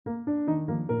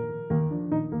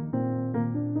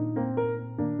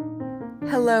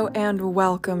Hello and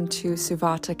welcome to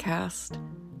Suvata Cast.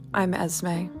 I'm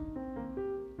Esme.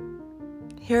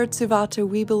 Here at Suvata,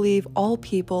 we believe all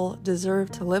people deserve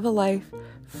to live a life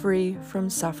free from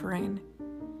suffering.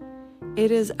 It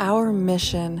is our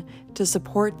mission to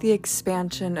support the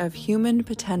expansion of human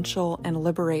potential and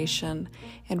liberation,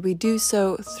 and we do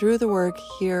so through the work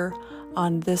here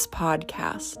on this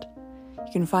podcast.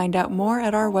 You can find out more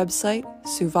at our website,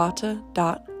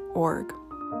 suvata.org.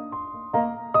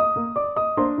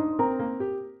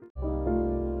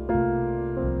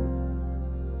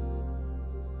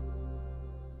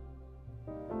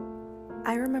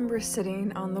 I remember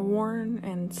sitting on the worn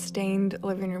and stained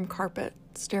living room carpet,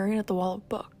 staring at the wall of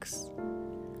books.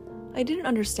 I didn't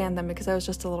understand them because I was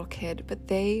just a little kid, but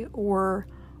they were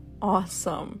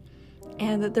awesome.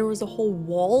 And that there was a whole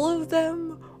wall of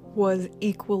them was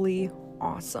equally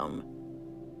awesome.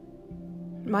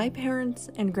 My parents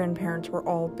and grandparents were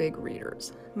all big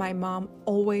readers. My mom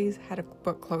always had a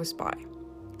book close by.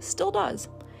 Still does.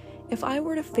 If I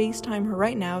were to FaceTime her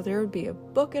right now, there would be a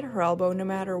book at her elbow no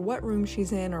matter what room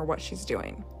she's in or what she's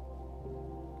doing.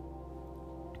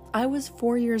 I was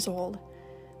 4 years old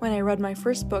when I read my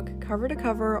first book cover to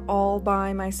cover all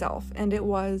by myself, and it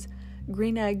was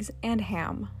Green Eggs and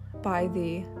Ham by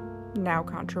the now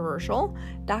controversial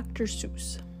Dr.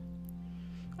 Seuss.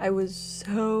 I was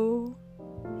so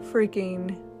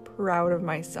freaking proud of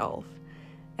myself,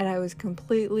 and I was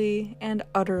completely and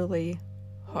utterly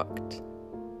hooked.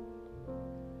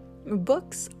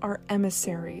 Books are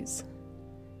emissaries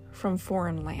from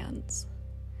foreign lands,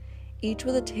 each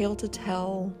with a tale to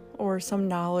tell or some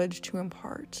knowledge to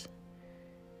impart.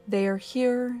 They are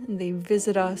here, and they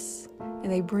visit us,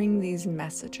 and they bring these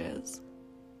messages.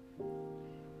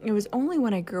 It was only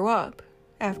when I grew up,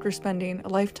 after spending a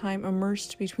lifetime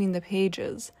immersed between the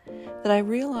pages, that I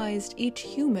realized each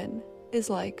human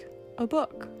is like a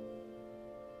book.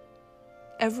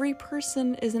 Every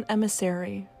person is an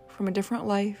emissary from a different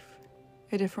life,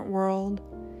 a different world,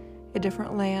 a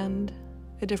different land,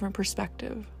 a different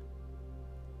perspective.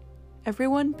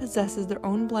 Everyone possesses their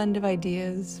own blend of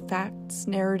ideas, facts,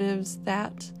 narratives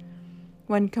that,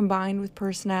 when combined with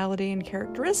personality and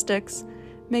characteristics,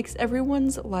 makes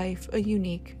everyone's life a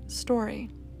unique story.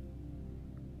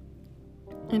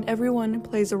 And everyone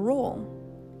plays a role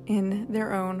in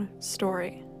their own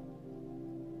story.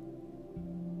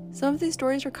 Some of these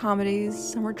stories are comedies,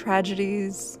 some are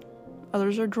tragedies,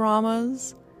 others are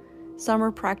dramas, some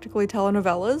are practically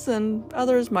telenovelas, and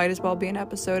others might as well be an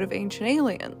episode of Ancient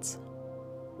Aliens.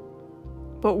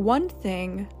 But one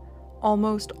thing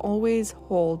almost always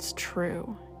holds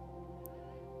true,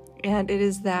 and it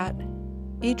is that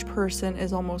each person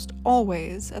is almost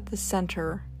always at the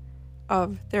center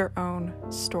of their own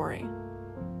story.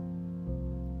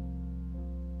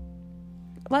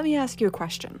 Let me ask you a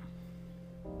question.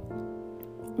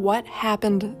 What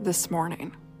happened this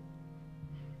morning?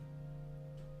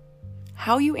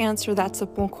 How you answer that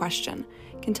simple question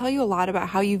can tell you a lot about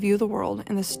how you view the world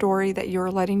and the story that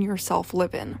you're letting yourself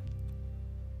live in.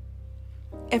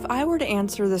 If I were to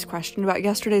answer this question about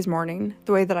yesterday's morning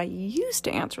the way that I used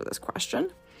to answer this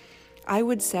question, I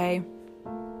would say,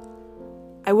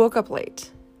 I woke up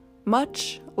late,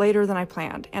 much later than I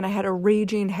planned, and I had a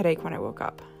raging headache when I woke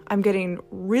up. I'm getting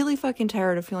really fucking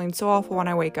tired of feeling so awful when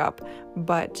I wake up,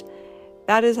 but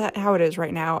that is how it is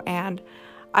right now, and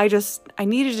I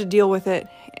needed to deal with it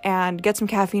and get some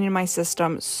caffeine in my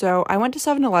system, so I went to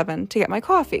 7-Eleven to get my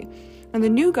coffee. And the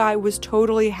new guy was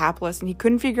totally hapless, and he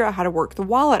couldn't figure out how to work the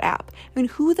wallet app. I mean,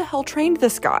 who the hell trained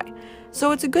this guy?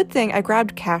 So it's a good thing I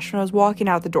grabbed cash when I was walking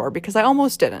out the door, because I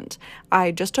almost didn't.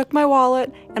 I just took my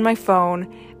wallet and my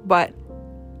phone, but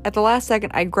at the last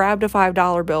second, I grabbed a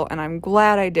 $5 bill, and I'm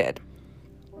glad I did.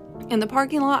 In the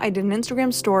parking lot, I did an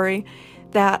Instagram story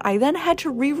that I then had to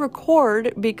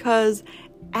re-record because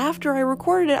after I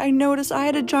recorded it, I noticed I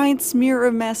had a giant smear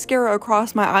of mascara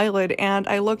across my eyelid, and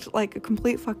I looked like a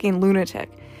complete fucking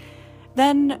lunatic.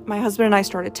 Then my husband and I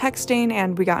started texting,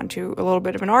 and we got into a little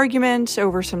bit of an argument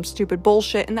over some stupid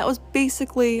bullshit, and that was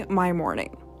basically my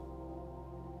morning.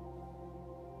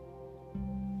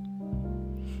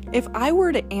 If I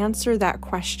were to answer that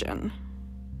question,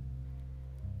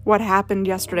 what happened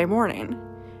yesterday morning,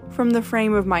 from the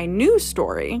frame of my new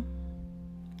story,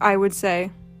 I would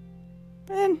say,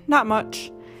 not much.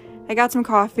 I got some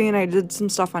coffee and I did some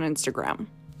stuff on Instagram.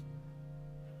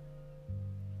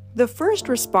 The first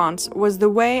response was the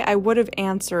way I would have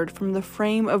answered from the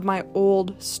frame of my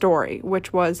old story,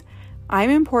 which was, I'm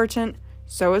important,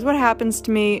 so is what happens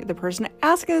to me. The person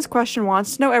asking this question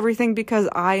wants to know everything because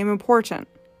I am important.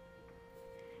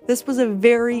 This was a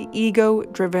very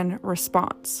ego-driven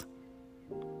response.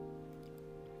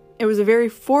 It was a very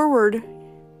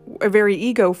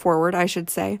ego forward, I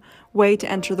should say, way to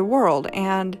enter the world.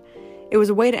 And it was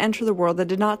a way to enter the world that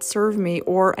did not serve me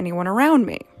or anyone around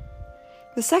me.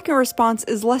 The second response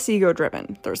is less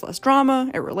ego-driven. There's less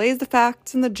drama, it relays the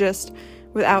facts and the gist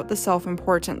without the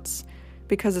self-importance,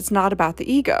 because it's not about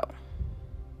the ego.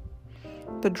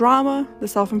 The drama, the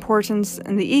self-importance,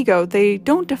 and the ego, they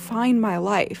don't define my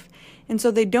life, and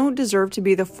so they don't deserve to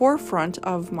be the forefront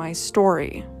of my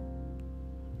story.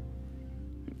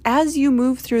 As you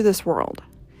move through this world,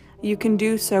 you can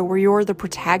do so where you're the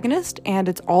protagonist and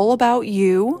it's all about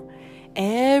you.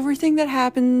 Everything that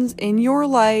happens in your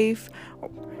life,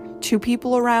 to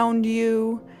people around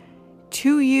you,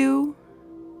 to you,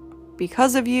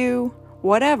 because of you,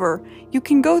 whatever, you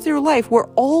can go through life where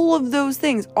all of those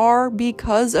things are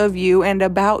because of you and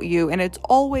about you, and it's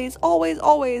always, always,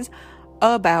 always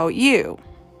about you.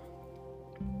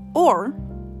 Or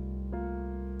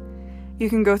you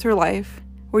can go through life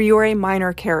where you are a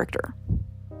minor character,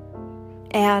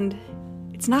 and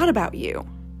it's not about you.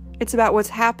 It's about what's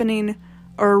happening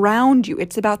around you.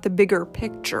 It's about the bigger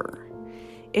picture.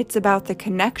 It's about the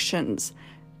connections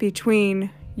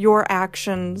between your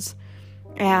actions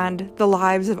and the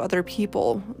lives of other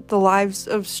people, the lives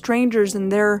of strangers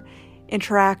and their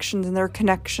interactions and their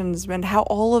connections, and how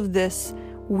all of this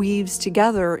weaves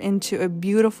together into a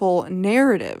beautiful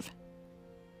narrative.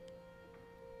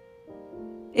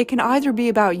 It can either be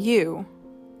about you,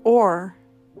 or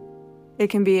it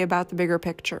can be about the bigger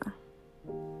picture.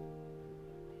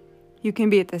 You can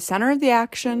be at the center of the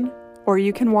action, or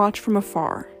you can watch from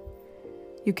afar.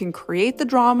 You can create the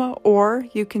drama, or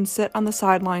you can sit on the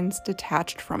sidelines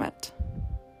detached from it.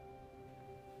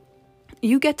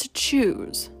 You get to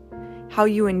choose how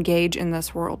you engage in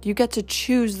this world. You get to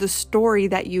choose the story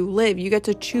that you live. You get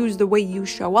to choose the way you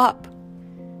show up.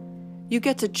 You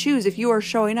get to choose if you are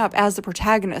showing up as the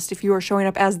protagonist, if you are showing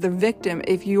up as the victim,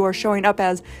 if you are showing up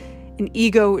as an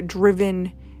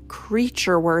ego-driven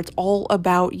creature where it's all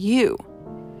about you.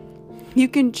 You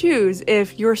can choose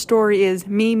if your story is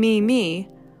me, me, me,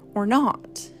 or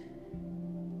not.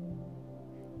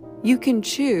 You can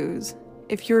choose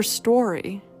if your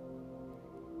story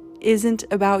isn't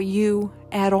about you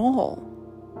at all.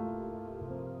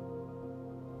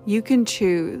 You can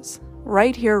choose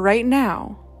right here, right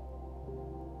now,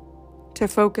 to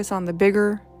focus on the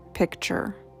bigger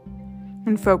picture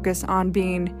and focus on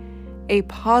being a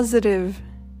positive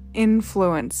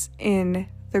influence in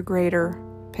the greater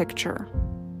picture.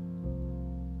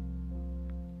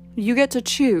 You get to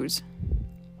choose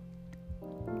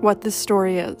what this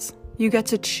story is. You get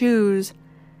to choose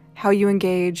how you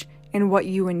engage and what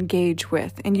you engage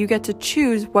with. And you get to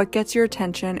choose what gets your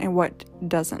attention and what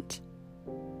doesn't.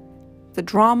 The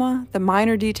drama, the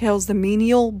minor details, the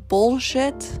menial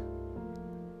bullshit,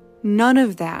 none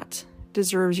of that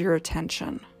deserves your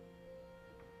attention.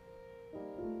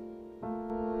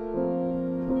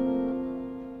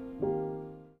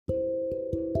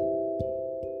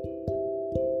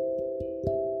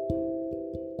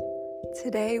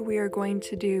 Today we are going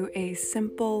to do a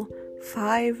simple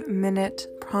 5-minute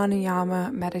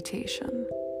pranayama meditation.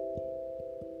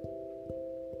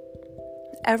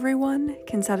 Everyone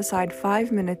can set aside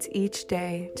 5 minutes each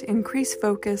day to increase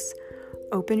focus,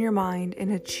 open your mind,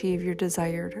 and achieve your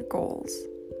desired goals.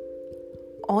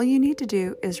 All you need to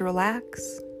do is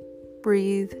relax,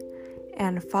 breathe,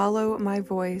 and follow my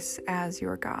voice as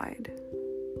your guide.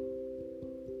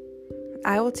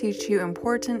 I will teach you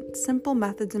important, simple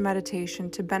methods of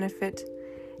meditation to benefit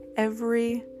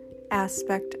every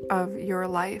aspect of your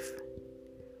life.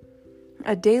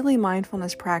 A daily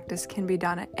mindfulness practice can be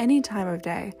done at any time of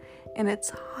day, and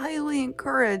it's highly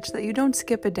encouraged that you don't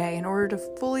skip a day in order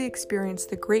to fully experience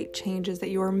the great changes that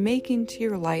you are making to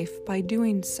your life by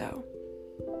doing so.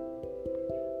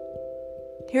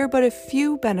 Here are but a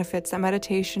few benefits that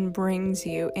meditation brings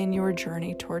you in your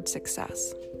journey towards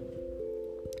success.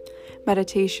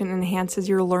 Meditation enhances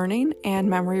your learning and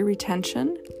memory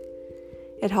retention.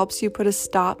 It helps you put a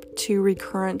stop to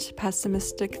recurrent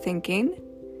pessimistic thinking.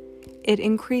 It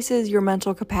increases your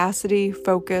mental capacity,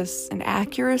 focus, and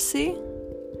accuracy.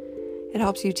 It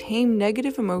helps you tame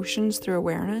negative emotions through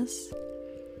awareness.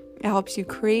 It helps you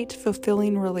create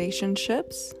fulfilling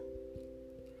relationships.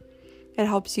 It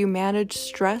helps you manage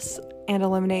stress and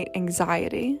eliminate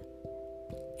anxiety.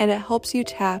 And it helps you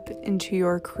tap into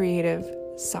your creative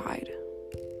side.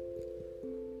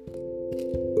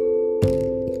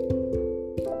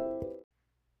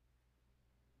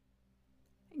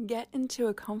 Get into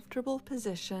a comfortable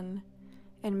position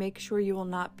and make sure you will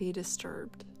not be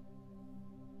disturbed.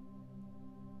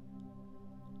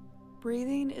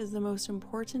 Breathing is the most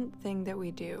important thing that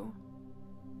we do.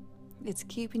 It's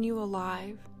keeping you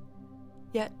alive,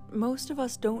 yet most of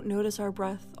us don't notice our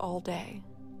breath all day,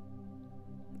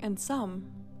 and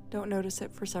some don't notice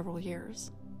it for several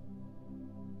years.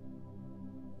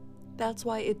 That's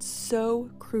why it's so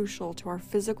crucial to our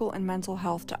physical and mental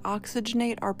health to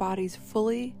oxygenate our bodies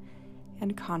fully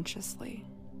and consciously.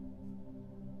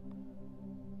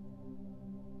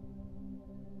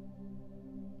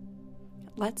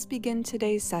 Let's begin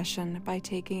today's session by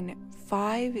taking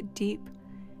 5 deep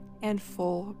and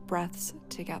full breaths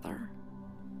together.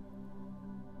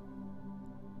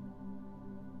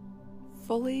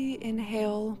 Fully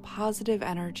inhale positive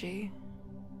energy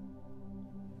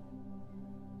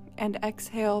and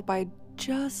exhale by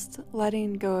just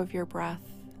letting go of your breath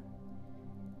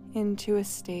into a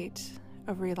state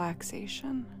of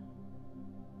relaxation.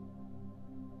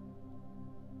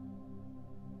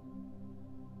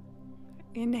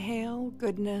 Inhale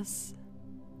goodness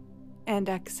and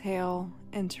exhale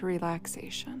into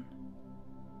relaxation.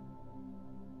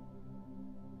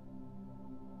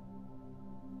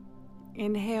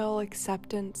 Inhale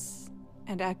acceptance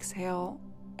and exhale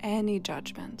any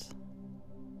judgment.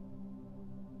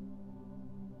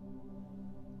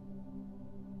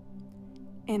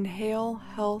 Inhale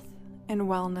health and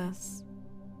wellness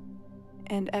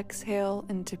and exhale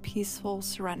into peaceful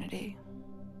serenity.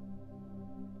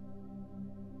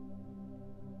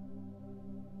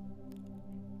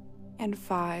 And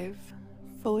 5,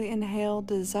 fully inhale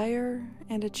desire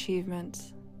and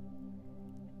achievement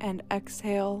and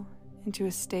exhale into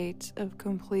a state of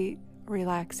complete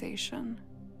relaxation.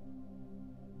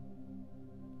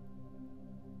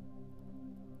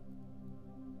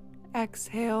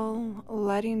 Exhale,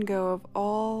 letting go of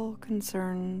all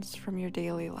concerns from your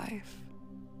daily life.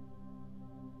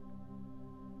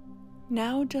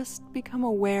 Now just become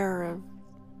aware of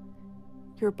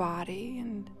your body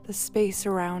and the space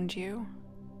around you.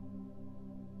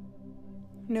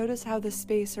 Notice how the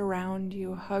space around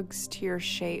you hugs to your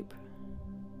shape.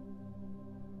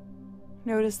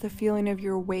 Notice the feeling of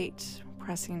your weight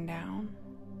pressing down.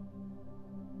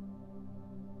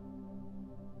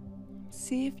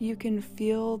 See if you can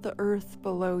feel the earth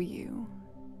below you,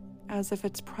 as if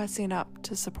it's pressing up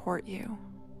to support you.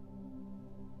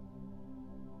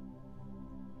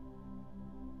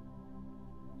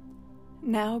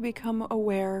 Now become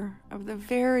aware of the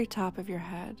very top of your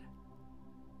head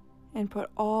and put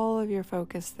all of your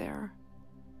focus there.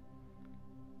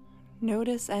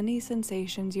 Notice any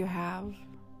sensations you have.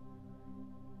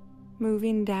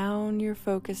 Moving down your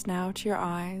focus now to your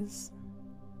eyes,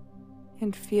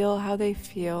 and feel how they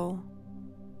feel.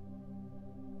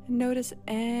 And notice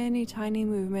any tiny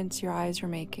movements your eyes are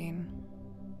making.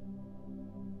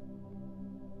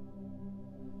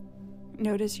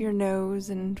 Notice your nose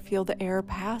and feel the air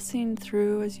passing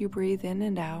through as you breathe in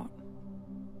and out.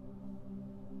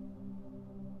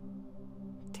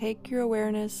 Take your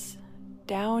awareness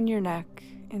down your neck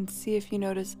and see if you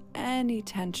notice any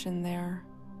tension there.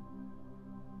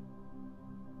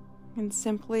 And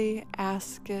simply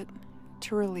ask it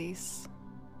to release.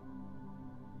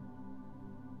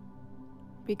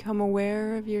 Become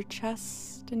aware of your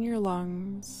chest and your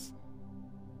lungs,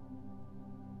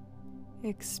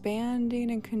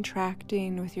 expanding and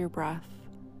contracting with your breath.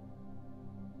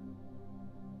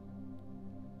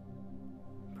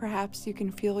 Perhaps you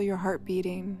can feel your heart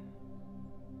beating,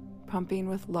 pumping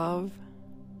with love.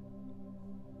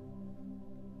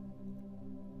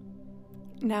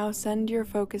 Now send your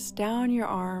focus down your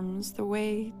arms the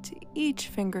way to each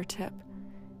fingertip,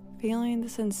 feeling the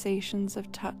sensations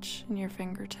of touch in your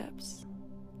fingertips.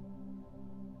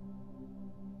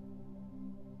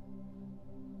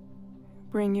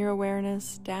 Bring your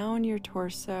awareness down your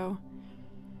torso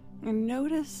and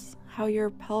notice how your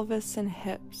pelvis and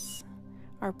hips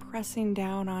are pressing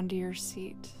down onto your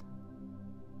seat.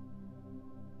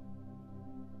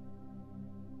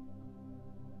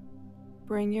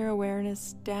 Bring your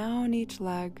awareness down each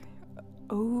leg,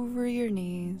 over your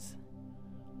knees,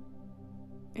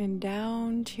 and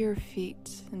down to your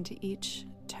feet and to each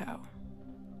toe.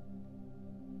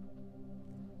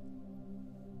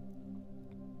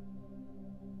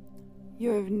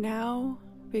 You have now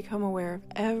become aware of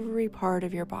every part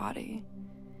of your body.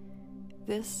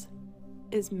 This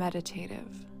is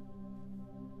meditative.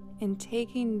 In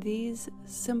taking these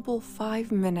simple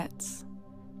 5 minutes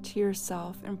to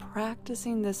yourself and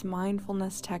practicing this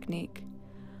mindfulness technique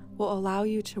will allow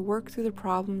you to work through the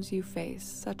problems you face,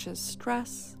 such as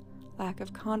stress, lack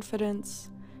of confidence,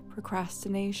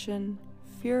 procrastination,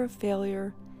 fear of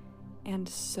failure, and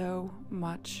so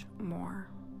much more.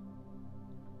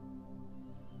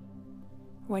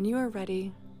 When you are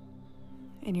ready,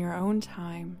 in your own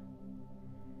time,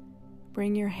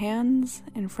 bring your hands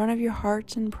in front of your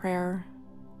heart in prayer.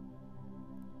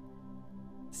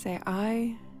 Say,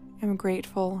 I am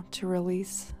grateful to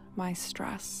release my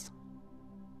stress.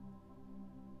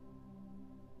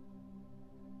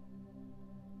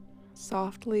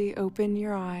 Softly open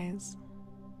your eyes.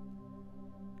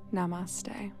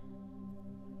 Namaste.